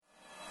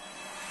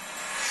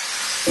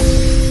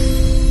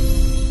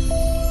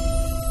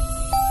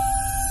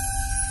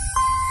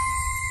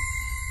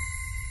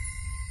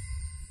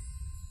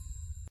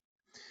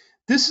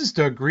This is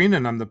Doug Green,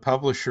 and I'm the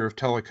publisher of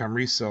Telecom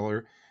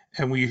Reseller.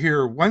 And we're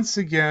here once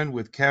again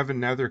with Kevin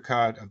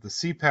Nethercott of the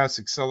CPaaS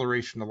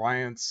Acceleration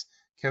Alliance.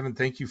 Kevin,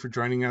 thank you for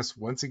joining us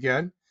once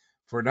again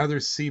for another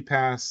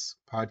CPaaS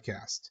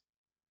podcast.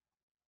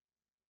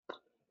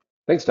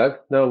 Thanks, Doug.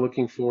 No,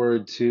 looking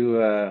forward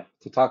to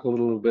talk a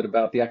little bit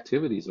about the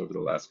activities over the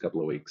last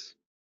couple of weeks.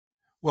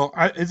 Well,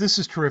 this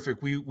is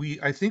terrific. We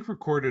I think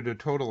recorded a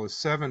total of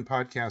 7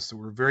 podcasts that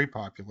were very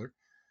popular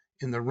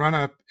in the run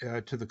up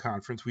to the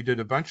conference. We did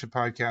a bunch of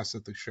podcasts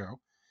at the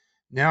show.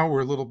 Now we're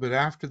a little bit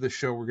after the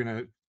show. We're going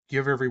to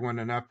give everyone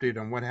an update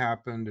on what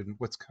happened and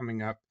what's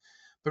coming up.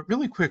 But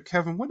really quick,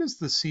 Kevin, what is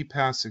the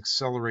CPaaS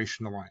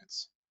Acceleration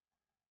Alliance?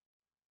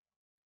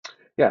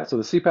 Yeah, so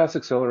the CPaaS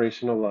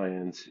Acceleration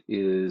Alliance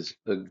is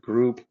a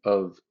group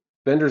of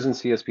vendors and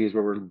CSPs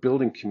where we're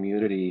building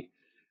community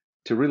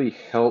to really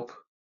help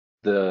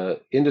the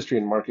industry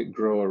and market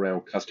grow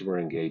around customer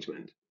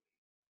engagement.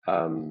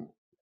 Um,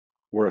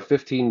 we're a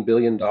 $15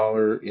 billion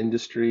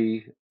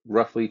industry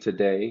roughly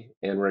today,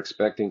 and we're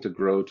expecting to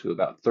grow to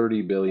about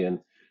 30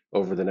 billion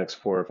over the next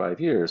 4 or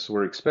 5 years. So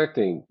we're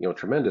expecting,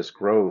 tremendous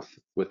growth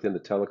within the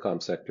telecom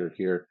sector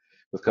here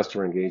with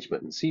customer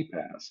engagement and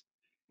CPaaS.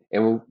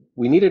 And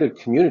we needed a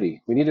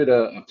community. We needed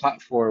a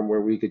platform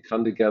where we could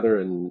come together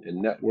and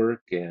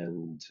network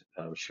and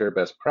share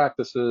best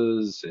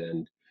practices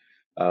and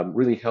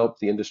really help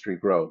the industry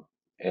grow.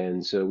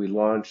 And so we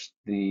launched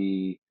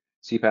the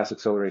CPaaS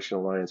Acceleration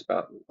Alliance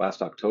about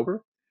last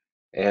October,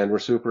 and we're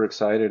super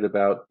excited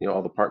about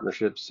all the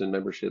partnerships and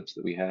memberships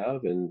that we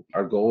have. And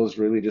our goal is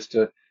really just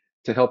to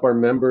help our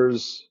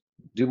members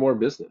do more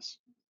business.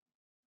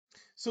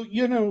 So,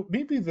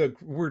 maybe the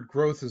word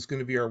growth is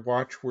going to be our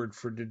watchword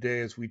for today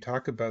as we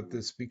talk about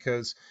this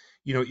because,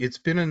 it's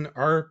been in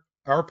our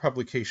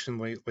publication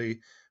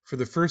lately for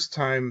the first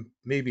time,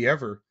 maybe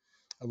ever.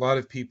 A lot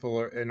of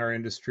people in our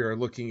industry are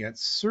looking at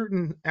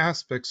certain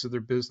aspects of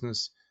their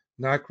business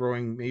not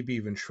growing, maybe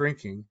even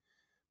shrinking.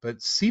 But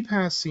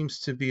CPaaS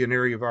seems to be an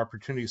area of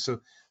opportunity.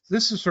 So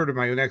this is sort of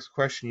my next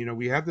question.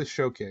 We have this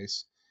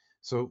showcase.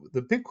 So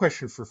the big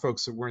question for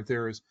folks that weren't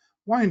there is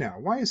why now?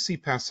 Why is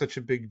CPaaS such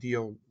a big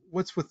deal?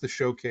 What's with the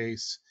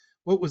showcase?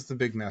 What was the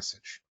big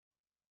message?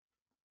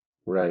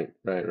 Right,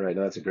 right, right.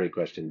 Now, that's a great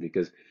question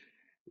because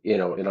in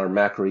our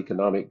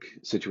macroeconomic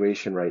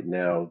situation right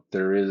now,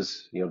 there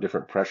is,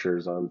 different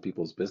pressures on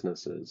people's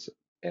businesses.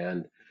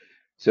 And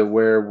so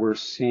where we're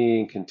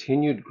seeing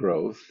continued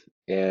growth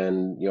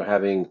and,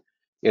 having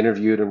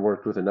interviewed and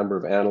worked with a number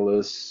of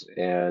analysts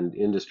and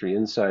industry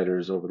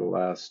insiders over the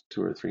last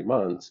 2 or 3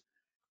 months,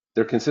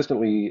 they're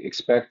consistently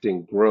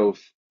expecting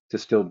growth to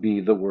still be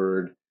the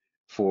word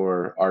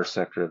for our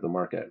sector of the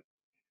market.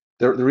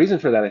 The reason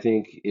for that, I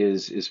think,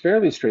 is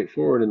fairly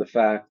straightforward in the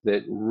fact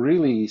that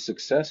really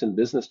success in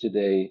business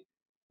today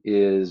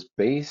is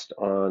based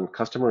on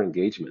customer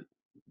engagement,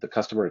 the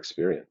customer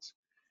experience.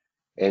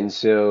 And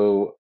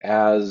so,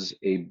 as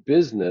a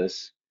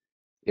business,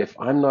 if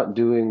I'm not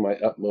doing my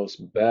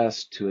utmost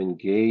best to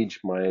engage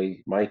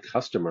my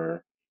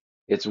customer,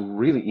 it's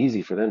really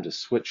easy for them to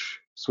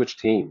switch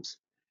teams.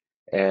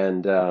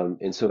 And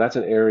so that's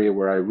an area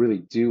where I really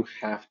do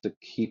have to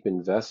keep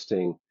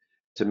investing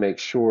to make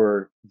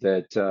sure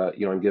that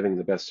I'm giving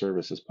the best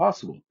service as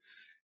possible.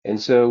 And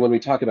so when we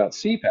talk about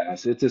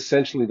CPaaS, it's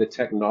essentially the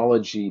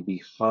technology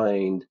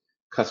behind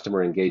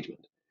customer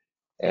engagement.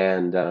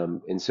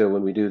 And so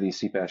when we do these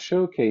CPaaS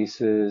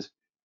showcases,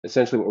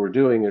 essentially what we're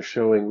doing is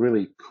showing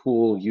really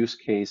cool use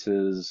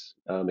cases,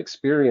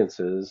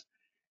 experiences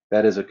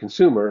that as a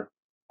consumer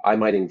I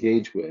might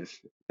engage with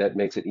that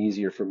makes it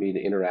easier for me to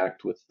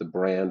interact with the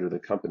brand or the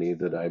company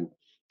that I'm,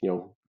 you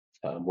know,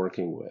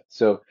 working with.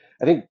 So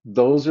I think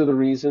those are the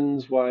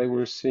reasons why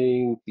we're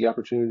seeing the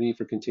opportunity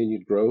for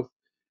continued growth.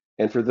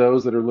 And for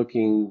those that are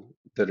looking,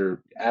 that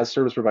are as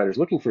service providers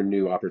looking for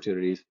new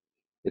opportunities,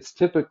 it's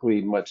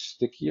typically much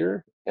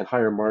stickier and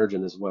higher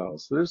margin as well.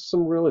 So there's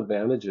some real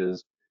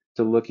advantages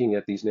to looking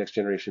at these next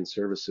generation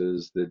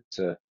services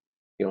that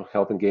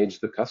help engage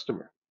the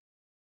customer.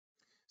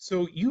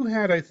 So you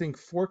had, I think,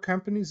 4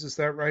 companies, is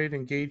that right,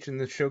 engaged in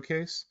the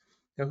showcase?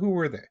 Now, who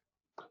were they?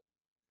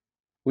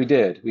 We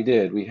did.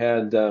 We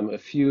had a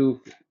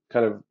few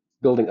kind of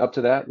building up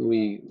to that, and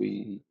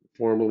we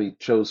formally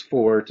chose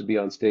 4 to be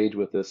on stage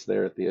with us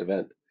there at the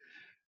event.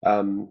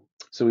 Um,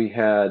 so we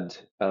had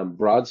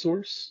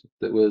BroadSource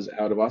that was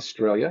out of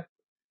Australia.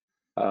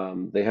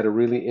 They had a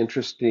really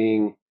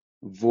interesting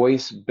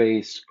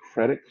voice-based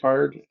credit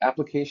card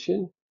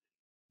application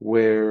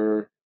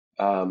where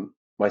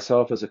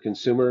myself as a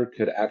consumer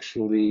could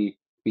actually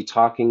be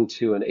talking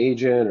to an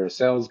agent or a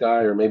sales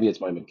guy, or maybe it's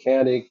my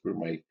mechanic or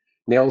my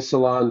nail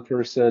salon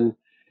person,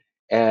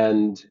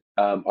 and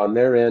on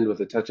their end, with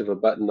a touch of a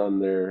button on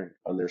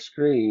their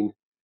screen,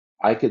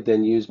 I could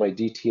then use my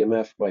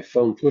DTMF, my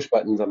phone push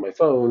buttons on my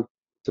phone,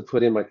 to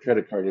put in my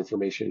credit card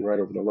information right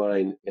over the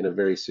line in a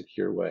very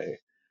secure way.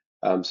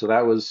 So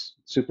that was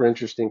super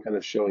interesting, kind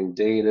of showing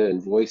data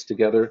and voice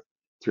together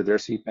through their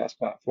CPaaS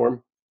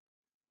platform.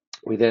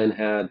 We then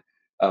had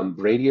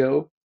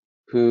Radio,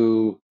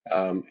 who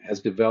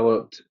has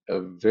developed a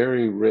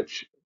very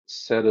rich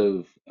set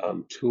of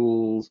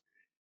tools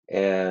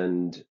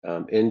and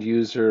end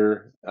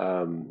user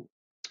kind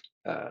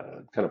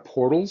of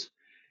portals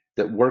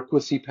that work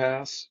with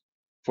CPaaS.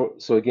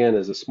 So again,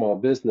 as a small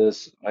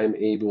business, I'm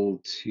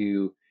able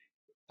to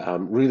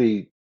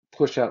really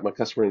push out my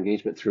customer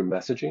engagement through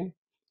messaging.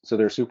 So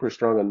they're super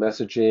strong on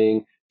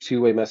messaging,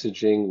 two-way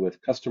messaging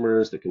with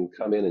customers that can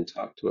come in and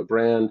talk to a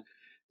brand.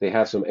 They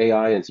have some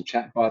AI and some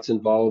chatbots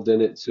involved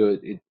in it. So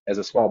as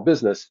a small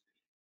business,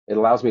 it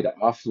allows me to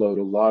offload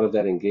a lot of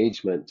that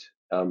engagement,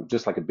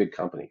 just like a big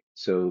company.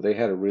 So they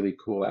had a really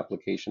cool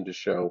application to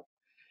show.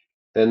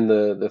 Then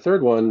the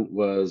third one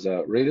was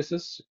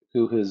Radisys,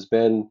 who has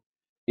been,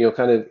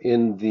 kind of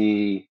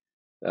in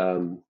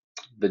um,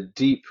 the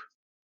deep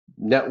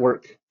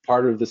network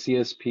part of the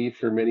CSP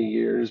for many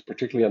years,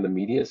 particularly on the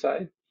media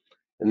side.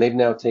 And they've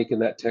now taken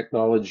that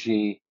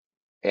technology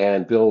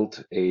and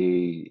built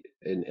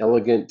an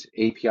elegant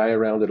API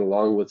around it,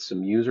 along with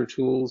some user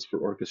tools for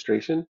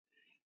orchestration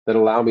that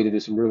allow me to do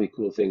some really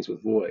cool things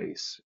with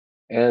voice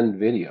and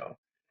video.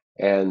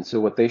 And so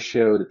what they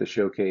showed at the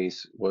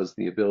showcase was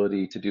the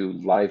ability to do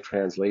live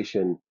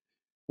translation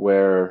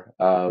where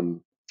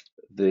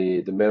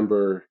the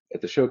member at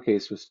the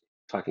showcase was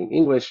talking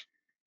English,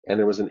 and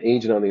there was an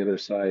agent on the other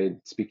side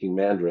speaking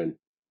Mandarin,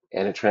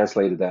 and it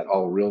translated that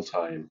all real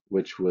time,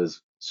 which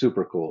was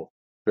super cool,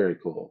 very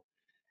cool.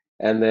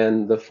 And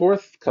then the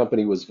fourth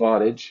company was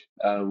Vonage,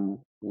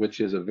 which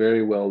is a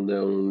very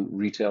well-known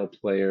retail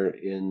player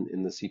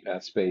in the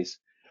CPaaS space,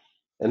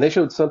 and they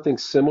showed something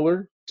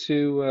similar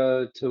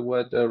to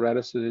what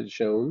Radisson had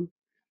shown,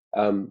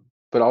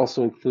 but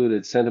also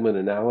included sentiment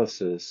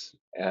analysis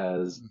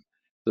as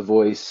the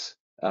voice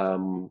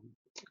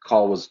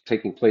call was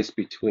taking place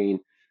between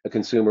a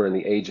consumer and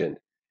the agent,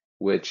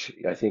 which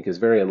I think is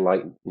very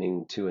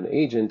enlightening to an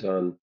agent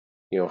on,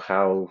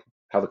 how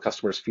the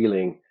customer is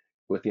feeling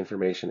with the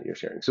information that you're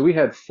sharing. So we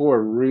had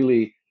four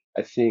really,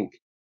 I think,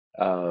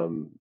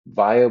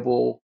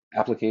 viable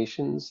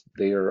applications.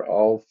 They are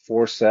all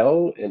for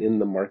sale and in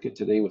the market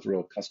today with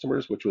real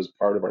customers, which was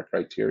part of our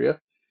criteria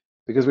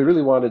because we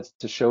really wanted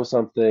to show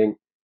something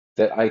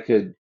that I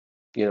could,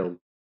 you know,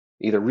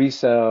 either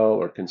resell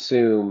or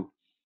consume,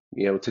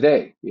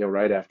 today,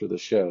 right after the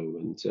show.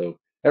 And so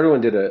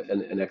everyone did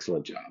an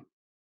excellent job.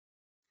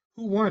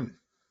 Who won?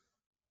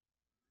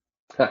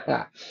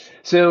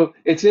 So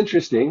it's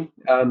interesting.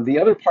 The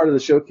other part of the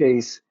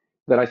showcase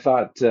that I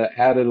thought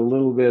added a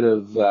little bit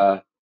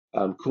of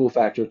cool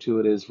factor to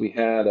it is we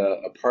had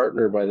a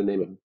partner by the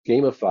name of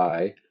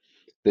Gamify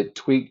that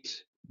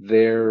tweaked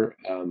their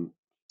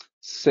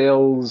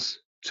sales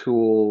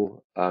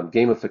tool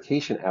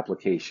gamification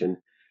application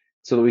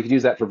so that we could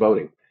use that for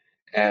voting.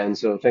 And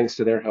so thanks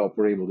to their help,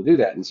 we're able to do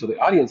that. And so the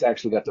audience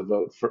actually got to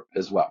vote for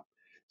as well.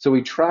 So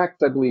we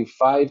tracked, I believe,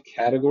 five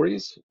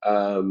categories.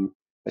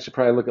 I should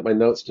probably look at my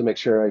notes to make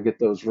sure I get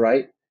those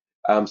right.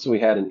 So we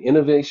had an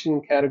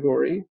innovation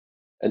category,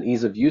 an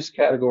ease of use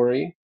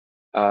category,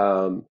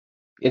 um,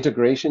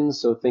 integrations.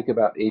 So think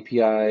about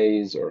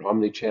APIs or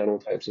omni-channel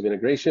types of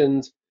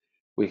integrations.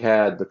 We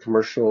had the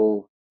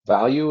commercial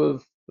value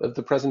of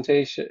the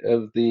presentation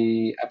of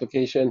the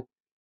application,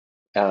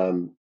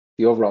 um,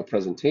 the overall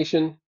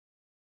presentation,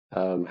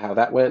 how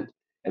that went,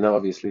 and then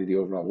obviously the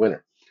overall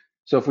winner.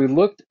 So if we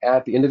looked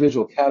at the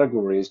individual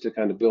categories to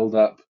kind of build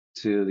up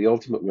to the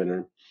ultimate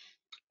winner,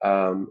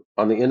 on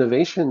the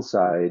innovation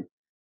side,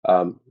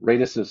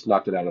 Radis has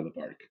knocked it out of the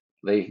park.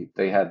 They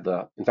had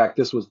in fact,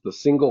 this was the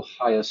single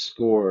highest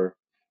score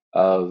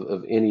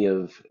of any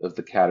of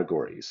the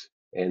categories,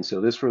 and so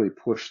this really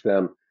pushed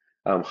them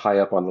high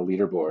up on the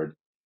leaderboard.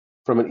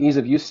 From an ease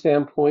of use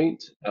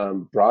standpoint,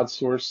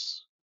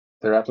 BroadSource,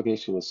 their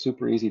application was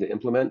super easy to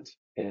implement,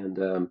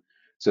 and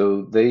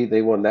so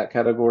they won that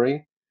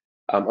category.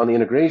 On the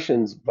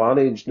integrations,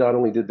 Vonage not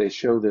only did they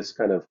show this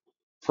kind of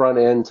front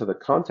end to the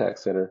contact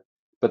center,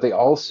 but they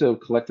also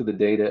collected the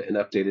data and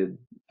updated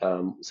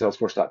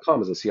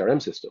Salesforce.com as a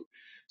CRM system.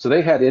 So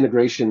they had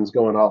integrations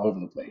going all over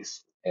the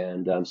place,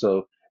 and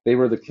so they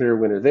were the clear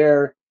winner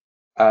there.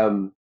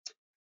 Um,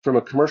 from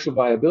a commercial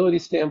viability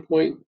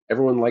standpoint,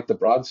 everyone liked the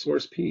broad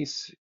source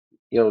piece.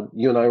 You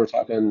and I were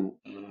talking,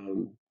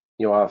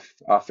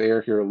 off air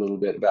here a little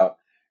bit about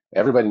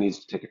everybody needs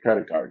to take a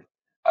credit card,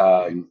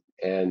 Right.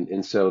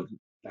 and so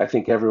I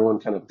think everyone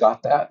kind of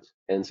got that,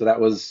 and so that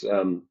was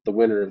the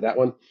winner of that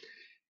one.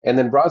 And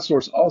then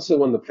BroadSource also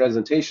won the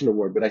presentation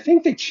award, but I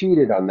think they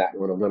cheated on that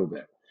one a little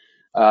bit.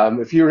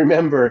 If you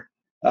remember,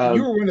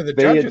 You were one of the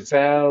they had judges.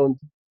 found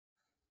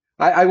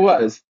I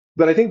was,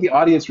 but I think the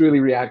audience really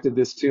reacted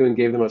this too and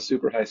gave them a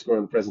super high score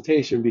on the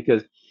presentation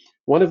because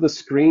one of the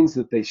screens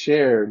that they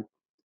shared,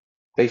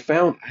 they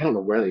found, I don't know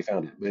where they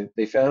found it, but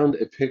they found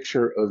a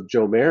picture of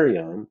Joe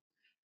Marion,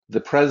 the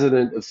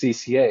president of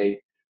CCA,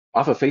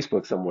 off of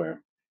Facebook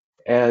somewhere.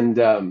 And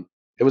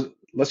it was,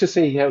 let's just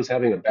say he was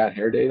having a bad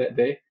hair day that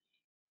day.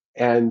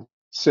 And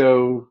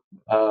so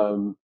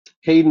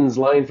Hayden's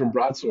line from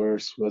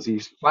BroadSource was he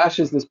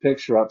flashes this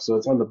picture up, so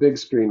it's on the big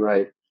screen,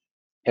 right?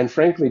 And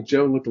frankly,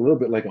 Joe looked a little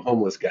bit like a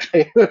homeless guy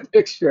in the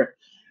picture.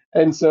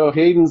 And so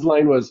Hayden's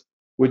line was,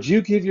 "Would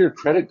you give your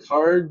credit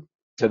card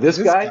to To this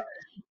this guy. guy?"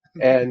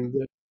 And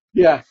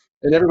yeah,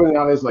 and everybody in the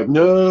audience was like,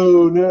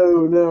 "No,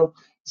 no, no."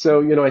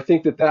 So, I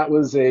think that that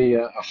was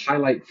a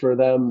highlight for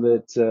them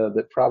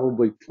that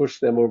probably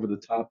pushed them over the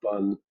top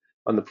on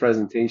the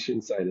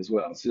presentation side as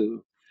well.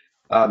 So,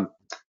 um,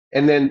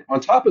 and then on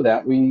top of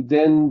that, we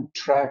then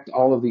tracked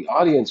all of the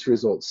audience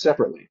results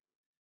separately.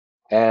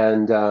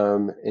 And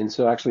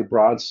so actually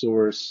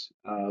BroadSource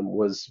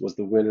was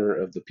the winner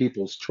of the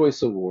People's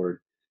Choice Award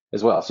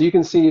as well. So you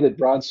can see that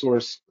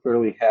BroadSource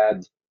clearly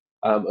had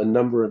a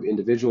number of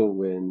individual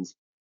wins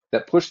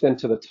that pushed them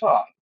to the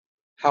top.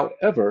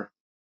 However,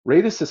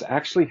 Radisys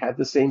actually had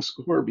the same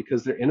score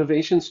because their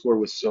innovation score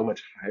was so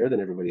much higher than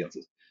everybody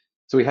else's.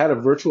 So we had a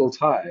virtual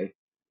tie,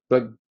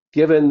 but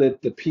given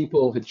that the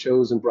people had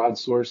chosen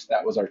BroadSource,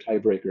 that was our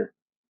tiebreaker.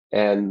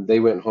 And they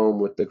went home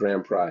with the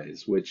grand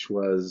prize, which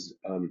was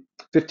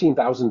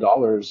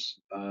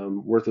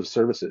 $15,000 worth of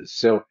services.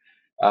 So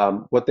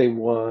what they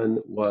won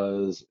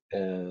was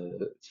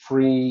a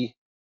free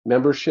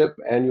membership,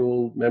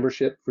 annual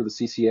membership for the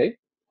CCA,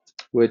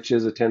 which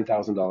is a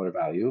 $10,000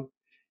 value.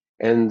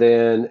 And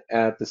then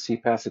at the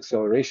CPaaS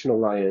Acceleration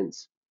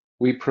Alliance,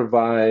 we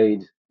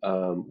provide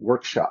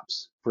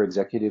workshops for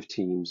executive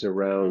teams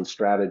around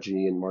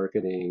strategy and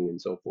marketing and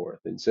so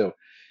forth. And so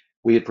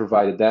we had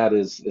provided that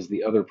as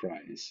the other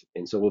prize.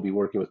 And so we'll be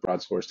working with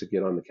BroadSource to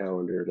get on the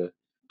calendar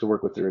to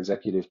work with their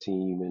executive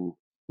team and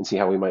see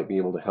how we might be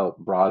able to help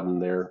broaden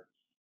their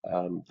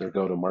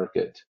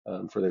go-to-market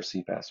for their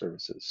CPaaS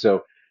services.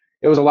 So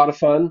it was a lot of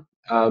fun.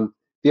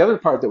 The other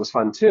part that was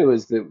fun too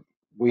is that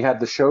we had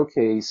the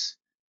showcase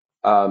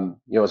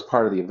as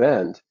part of the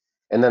event.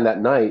 And then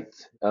that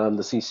night,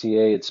 the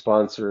CCA had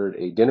sponsored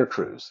a dinner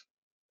cruise.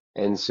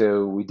 And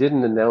so we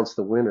didn't announce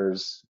the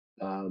winners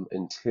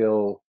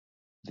until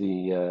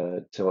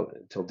the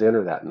till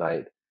dinner that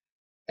night.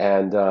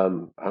 And I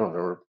don't know,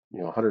 there were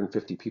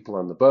 150 people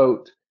on the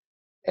boat,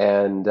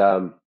 and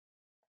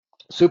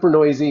super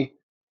noisy,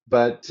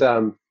 but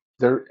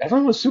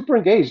everyone was super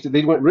engaged.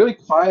 They went really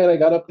quiet. I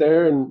got up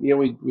there and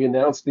we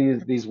announced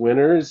these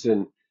winners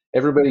and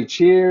everybody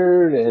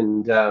cheered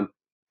and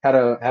had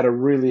a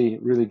really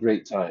really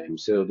great time.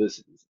 So the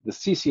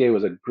CCA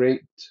was a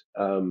great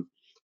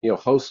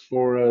host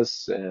for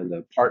us and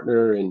a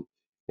partner in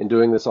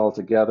doing this all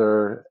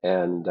together.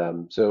 And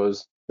so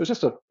it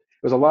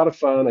was a lot of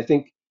fun. I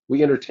think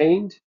we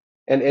entertained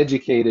and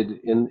educated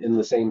in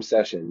the same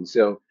session.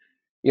 So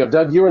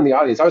Doug, you were in the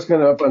audience. I was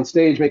kind of up on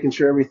stage making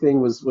sure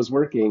everything was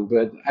working,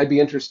 but I'd be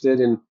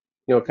interested in,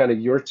 kind of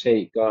your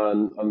take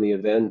on the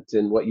event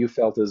and what you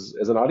felt as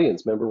an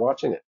audience member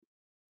watching it.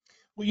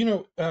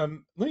 Well,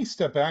 let me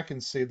step back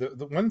and say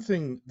the one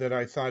thing that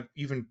I thought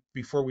even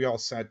before we all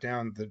sat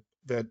down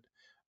that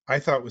I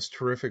thought was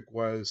terrific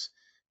was,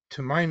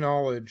 to my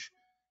knowledge,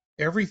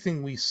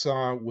 everything we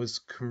saw was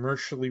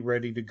commercially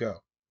ready to go.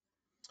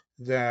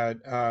 That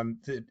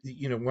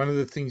one of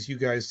the things you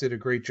guys did a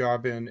great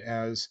job in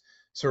as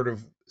sort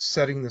of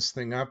setting this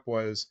thing up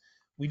was,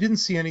 we didn't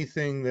see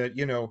anything that,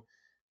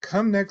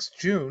 come next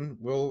June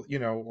we'll,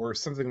 or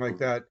something like Mhm.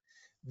 that.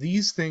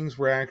 These things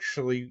were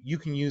actually, you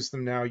can use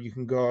them now, you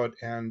can go out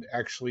and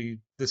actually,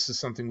 this is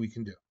something we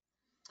can do.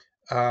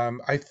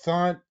 I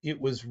thought it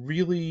was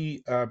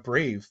really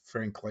brave,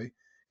 frankly,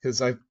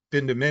 because I've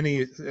been to many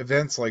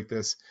events like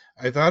this.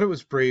 I thought it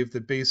was brave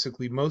that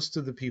basically most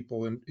of the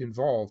people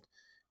involved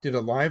did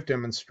a live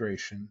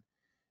demonstration,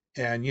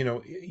 and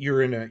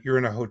you're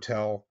in a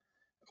hotel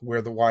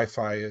where the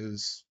Wi-Fi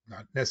is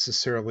not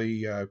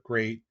necessarily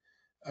great,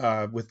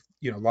 with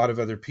a lot of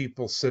other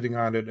people sitting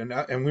on it,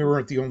 and we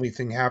weren't the only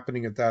thing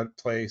happening at that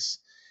place.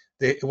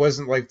 It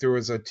wasn't like there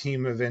was a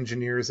team of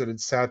engineers that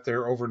had sat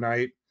there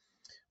overnight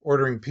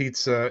ordering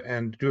pizza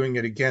and doing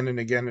it again and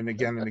again and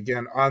again and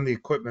again on the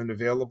equipment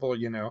available.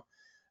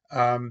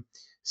 Um,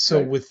 so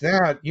Right. with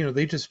that,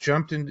 they just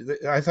jumped in.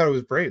 I thought it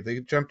was brave. They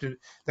jumped in.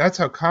 That's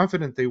how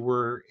confident they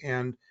were.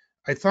 And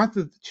I thought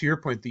that, to your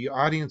point, the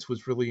audience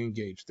was really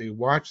engaged. They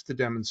watched the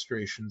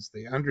demonstrations,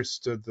 they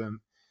understood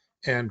them.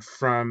 And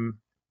from,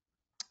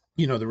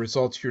 the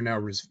results you're now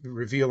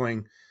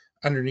revealing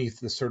underneath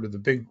the sort of the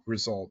big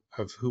result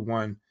of who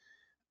won,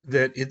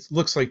 that it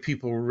looks like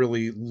people were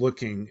really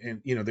looking,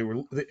 and they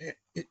were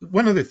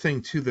one other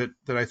thing too that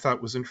I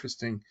thought was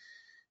interesting,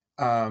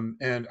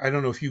 and I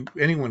don't know if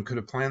anyone could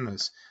have planned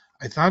this.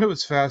 I thought it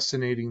was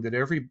fascinating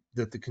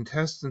that the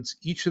contestants,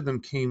 each of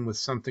them came with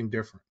something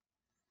different.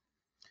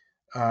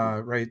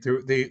 Right,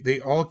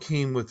 they all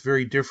came with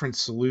very different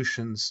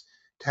solutions,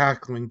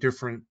 tackling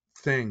different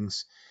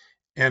things.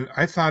 And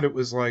I thought it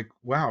was like,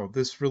 wow,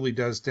 this really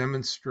does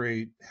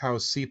demonstrate how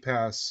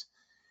CPaaS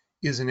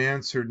is an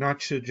answer not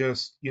to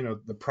just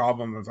the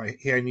problem of,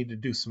 hey, I need to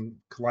do some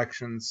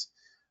collections,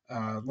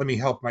 let me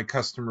help my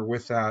customer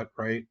with that,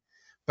 right?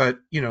 But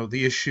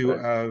the issue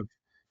Right. of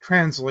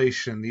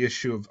translation, the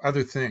issue of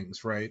other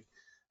things, right?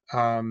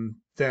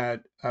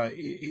 That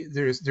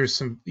there's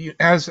some,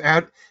 as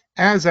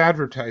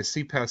advertised,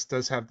 CPaaS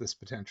does have this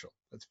potential.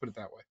 Let's put it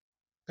that way.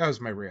 That was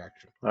my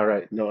reaction. All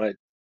right. No,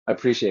 I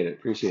appreciate it.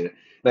 Appreciate it.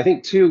 And I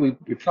think too,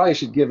 we probably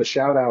should give a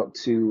shout out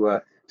to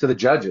the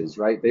judges,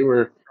 right? They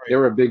Right.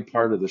 were a big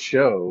part of the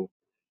show.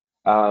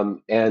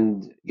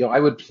 And I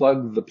would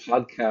plug the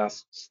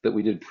podcasts that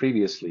we did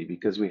previously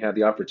because we had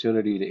the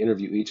opportunity to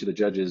interview each of the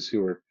judges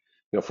who were,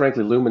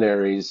 frankly,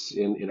 luminaries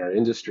in our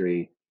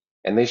industry,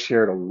 and they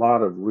shared a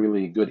lot of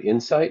really good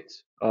insight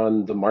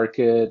on the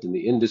market and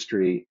the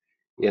industry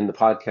in the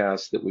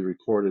podcasts that we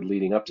recorded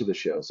leading up to the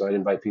show. So I'd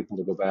invite people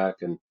to go back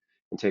and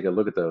take a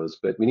look at those.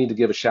 But we need to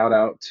give a shout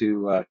out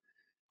to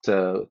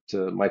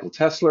Michael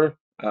Tesler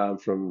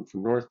from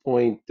North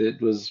Point that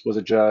was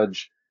a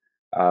judge.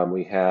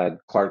 We had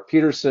Clark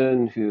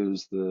Peterson,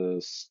 who's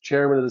the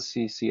chairman of the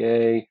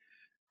CCA.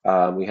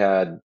 We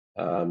had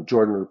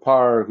Jordan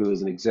Rupar, who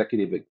is an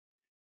executive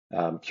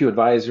at Q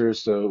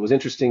Advisors. So it was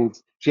interesting.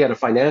 She had a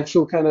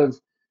financial kind of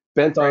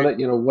bent on Right.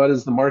 it. What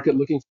is the market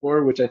looking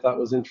for, which I thought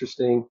was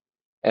interesting.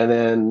 And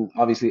then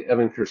obviously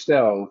Evan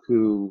Kirstel,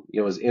 who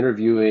was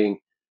interviewing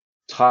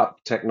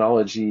top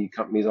technology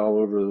companies all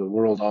over the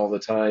world all the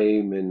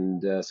time,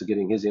 and so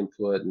getting his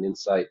input and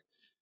insight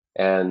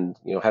and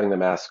having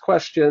them ask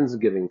questions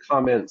and giving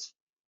comments,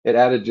 it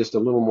added just a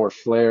little more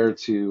flair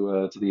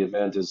to the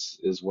event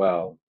as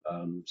well.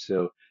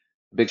 So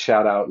big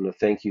shout out and a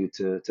thank you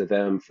to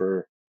them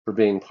for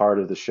being part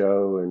of the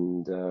show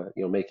and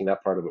making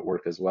that part of it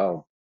work as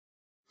well.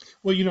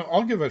 Well,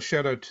 I'll give a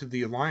shout out to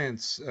the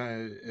Alliance,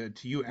 to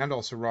you and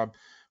also Rob,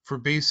 for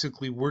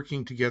basically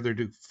working together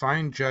to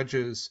find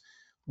judges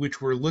which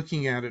were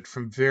looking at it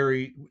from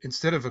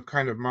instead of a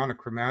kind of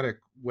monochromatic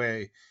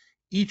way,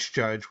 each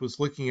judge was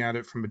looking at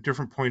it from a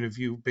different point of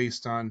view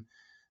based on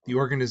the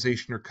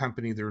organization or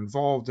company they're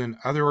involved in,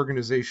 other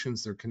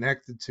organizations they're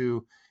connected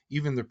to,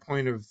 even the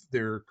point of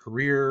their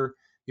career.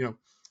 You know,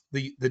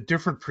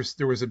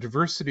 there was a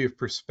diversity of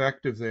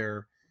perspective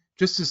there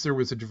just as there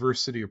was a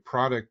diversity of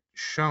product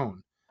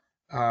shown,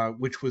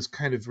 which was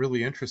kind of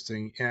really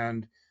interesting.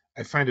 And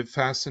I find it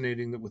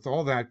fascinating that with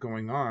all that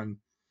going on,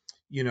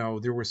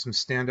 there were some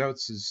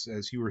standouts,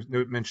 as you were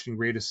mentioning,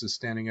 Radis is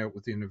standing out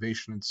with the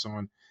innovation and so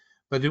on.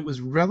 But it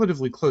was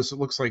relatively close. It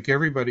looks like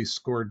everybody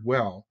scored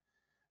well.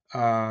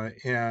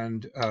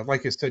 And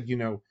like I said,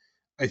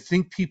 I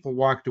think people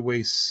walked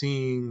away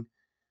seeing,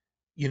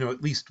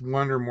 at least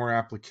one or more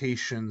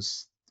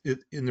applications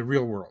in the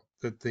real world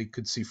that they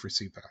could see for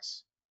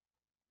CPAS.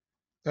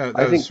 That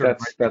I was think sort of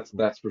my takeaway.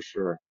 that's for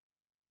sure.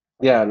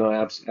 Yeah, no,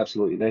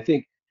 absolutely. And I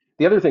think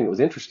the other thing that was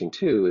interesting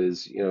too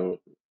is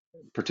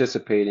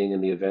participating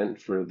in the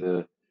event for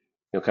the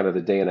kind of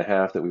the day and a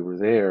half that we were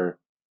there.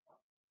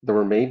 There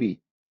were maybe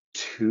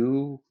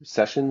two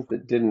sessions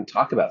that didn't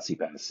talk about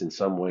CPAS in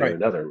some way or Right.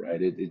 another,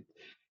 right?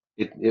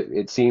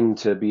 It seemed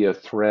to be a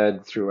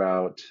thread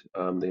throughout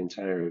the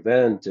entire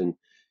event,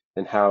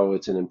 and how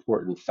it's an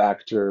important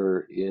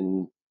factor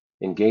in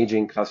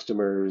engaging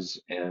customers,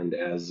 and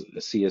as a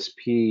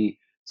CSP,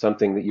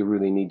 something that you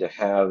really need to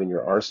have in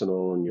your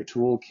arsenal and your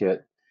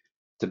toolkit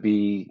to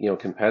be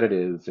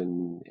competitive,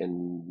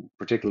 and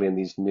particularly in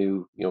these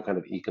new kind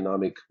of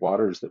economic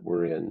waters that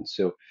we're in.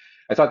 So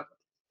I thought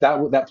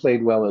that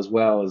played well, as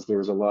well as there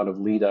was a lot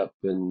of lead up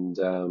and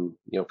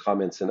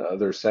comments in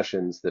other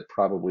sessions that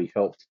probably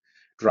helped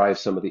drive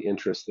some of the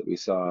interest that we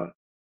saw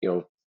you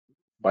know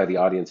by the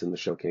audience in the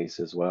showcase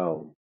as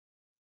well.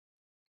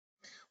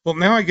 Well,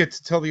 now I get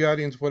to tell the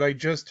audience what I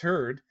just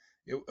heard.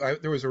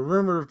 There was a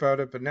rumor about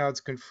it, but now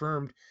it's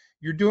confirmed.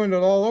 You're doing it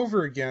all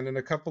over again in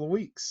a couple of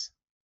weeks.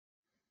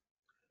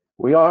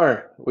 We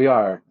are.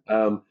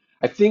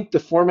 I think the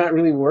format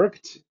really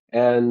worked,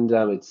 and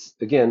it's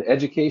again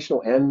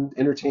educational and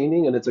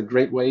entertaining, and it's a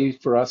great way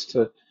for us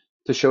to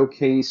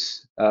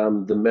showcase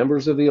the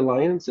members of the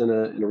alliance in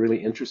a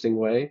really interesting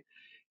way.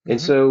 And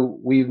Hmm. so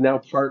we've now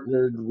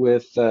partnered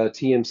with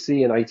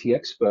TMC and IT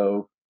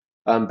Expo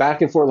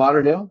back in Fort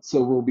Lauderdale.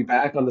 So we'll be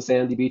back on the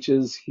sandy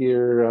beaches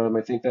here.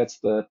 I think that's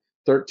the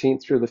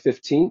 13th through the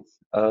 15th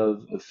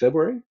of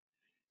February,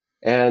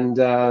 and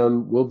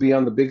we'll be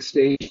on the big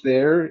stage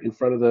there in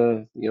front of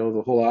the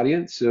whole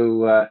audience.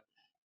 So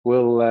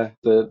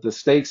the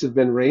stakes have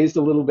been raised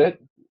a little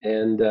bit,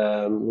 and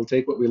we'll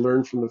take what we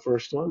learned from the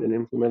first one and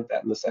implement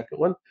that in the second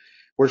one.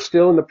 We're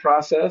still in the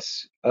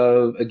process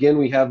of, again,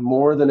 we have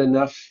more than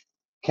enough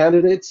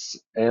candidates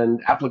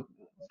and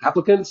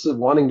applicants of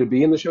wanting to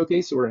be in the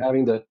showcase, so we're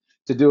having to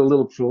do a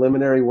little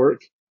preliminary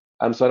work.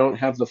 So I don't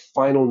have the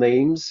final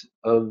names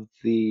of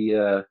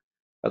the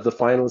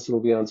finalists that will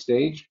be on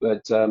stage,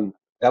 but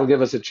that'll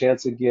give us a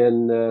chance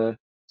again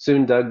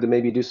soon, Doug, to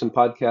maybe do some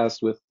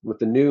podcasts with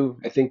the new.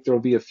 I think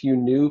there'll be a few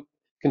new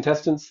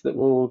contestants that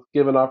we'll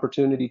give an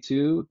opportunity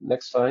to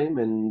next time,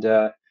 and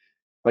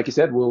like you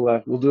said,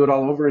 we'll do it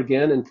all over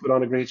again and put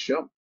on a great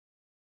show.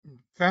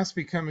 Fast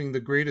becoming the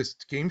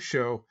greatest game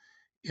show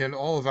in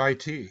all of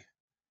IT.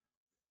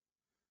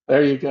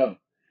 There you go.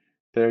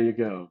 There you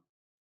go.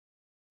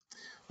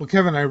 Well,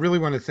 Kevin, I really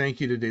want to thank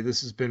you today.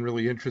 This has been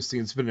really interesting.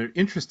 It's been an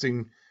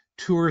interesting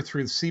tour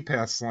through the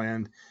CPAS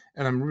land,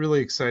 and I'm really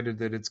excited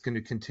that it's going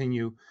to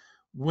continue.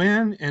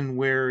 When and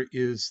where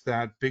is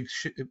that big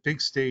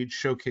stage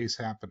showcase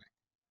happening?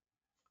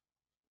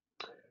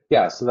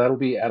 Yeah, so that'll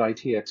be at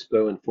IT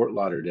Expo in Fort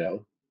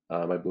Lauderdale.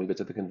 I believe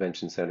it's at the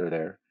convention center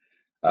there.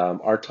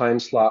 Our time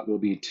slot will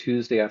be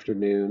Tuesday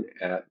afternoon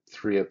at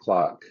 3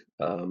 o'clock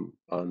on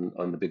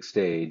the big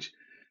stage.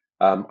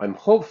 I'm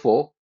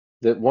hopeful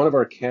that one of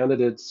our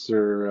candidates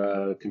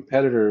or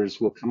competitors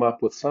will come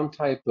up with some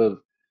type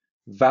of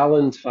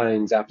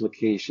Valentine's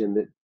application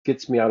that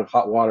gets me out of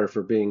hot water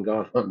for being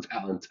gone on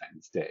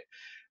Valentine's Day.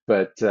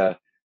 But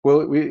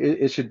well,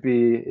 it should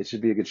be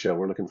a good show.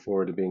 We're looking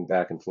forward to being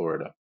back in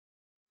Florida.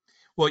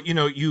 Well,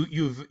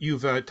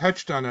 you've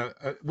touched on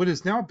what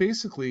is now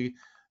basically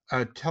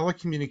a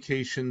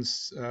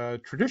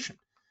telecommunications tradition.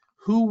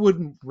 Who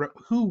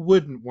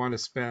wouldn't want to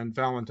spend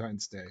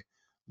Valentine's Day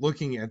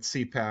looking at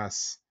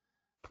CPAS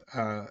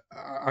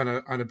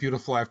on a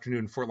beautiful afternoon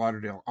in Fort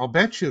Lauderdale? I'll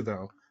bet you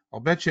though, I'll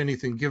bet you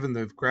anything, given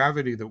the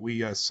gravity that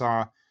we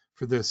saw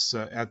for this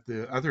at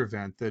the other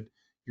event, that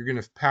you're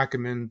going to pack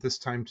them in this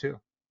time too.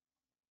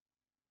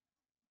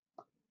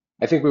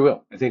 I think we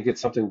will. I think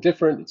it's something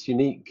different, it's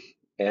unique,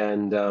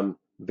 and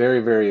very,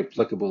 very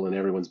applicable in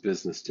everyone's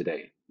business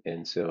today.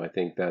 And so I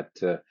think that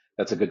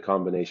that's a good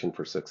combination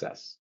for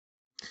success.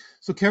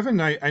 So Kevin,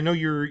 I know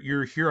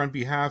you're here on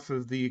behalf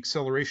of the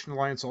Acceleration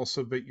Alliance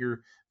also, but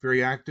you're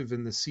very active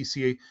in the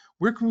CCA.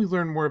 Where can we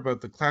learn more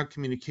about the Cloud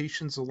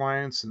Communications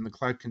Alliance and the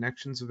Cloud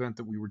Connections event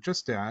that we were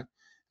just at?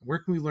 Where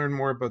can we learn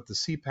more about the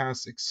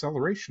CPaaS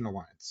Acceleration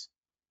Alliance?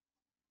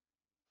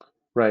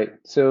 Right.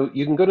 So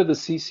you can go to the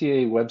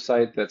CCA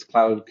website, that's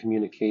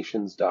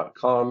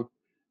cloudcommunications.com.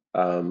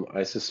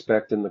 I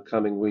suspect in the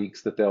coming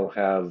weeks that they'll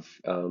have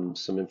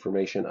some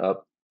information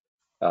up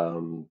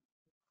um,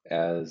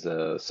 as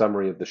a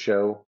summary of the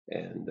show,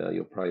 and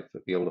you'll probably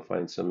be able to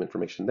find some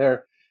information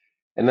there.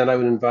 And then I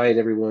would invite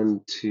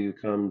everyone to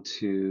come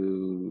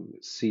to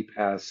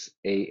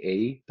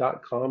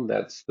cpassaa.com.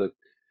 That's the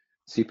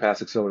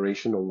CPaaS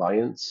Acceleration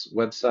Alliance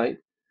website.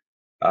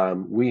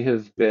 We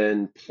have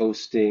been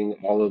posting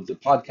all of the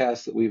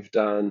podcasts that we've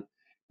done.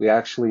 We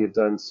actually have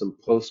done some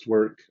post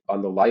work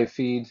on the live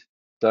feed,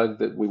 Doug,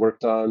 that we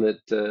worked on at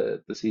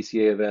the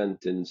CCA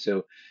event. And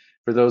so,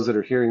 for those that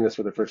are hearing this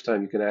for the first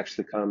time, you can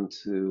actually come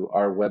to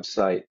our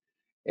website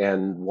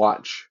and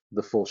watch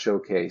the full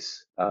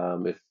showcase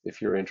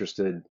if you're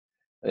interested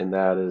in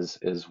that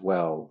as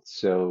well.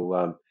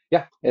 So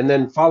yeah, and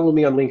then follow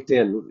me on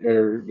LinkedIn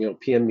or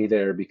PM me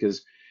there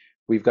because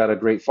we've got a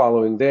great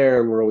following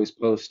there, and we're always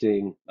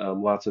posting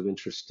lots of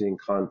interesting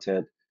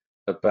content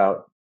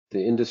about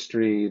the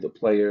industry, the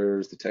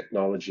players, the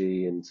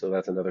technology, and so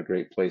that's another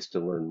great place to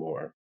learn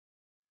more.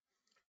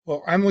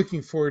 Well, I'm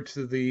looking forward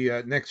to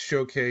the next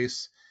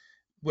showcase.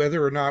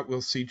 Whether or not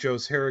we'll see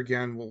Joe's hair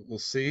again, we'll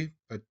see.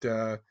 But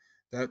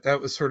that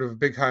was sort of a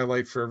big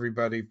highlight for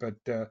everybody. But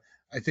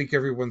I think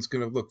everyone's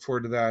going to look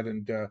forward to that.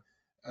 And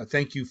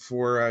thank you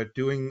for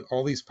doing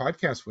all these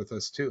podcasts with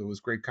us too. It was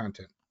great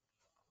content.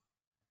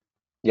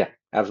 Yeah,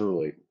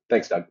 absolutely.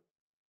 Thanks, Doug.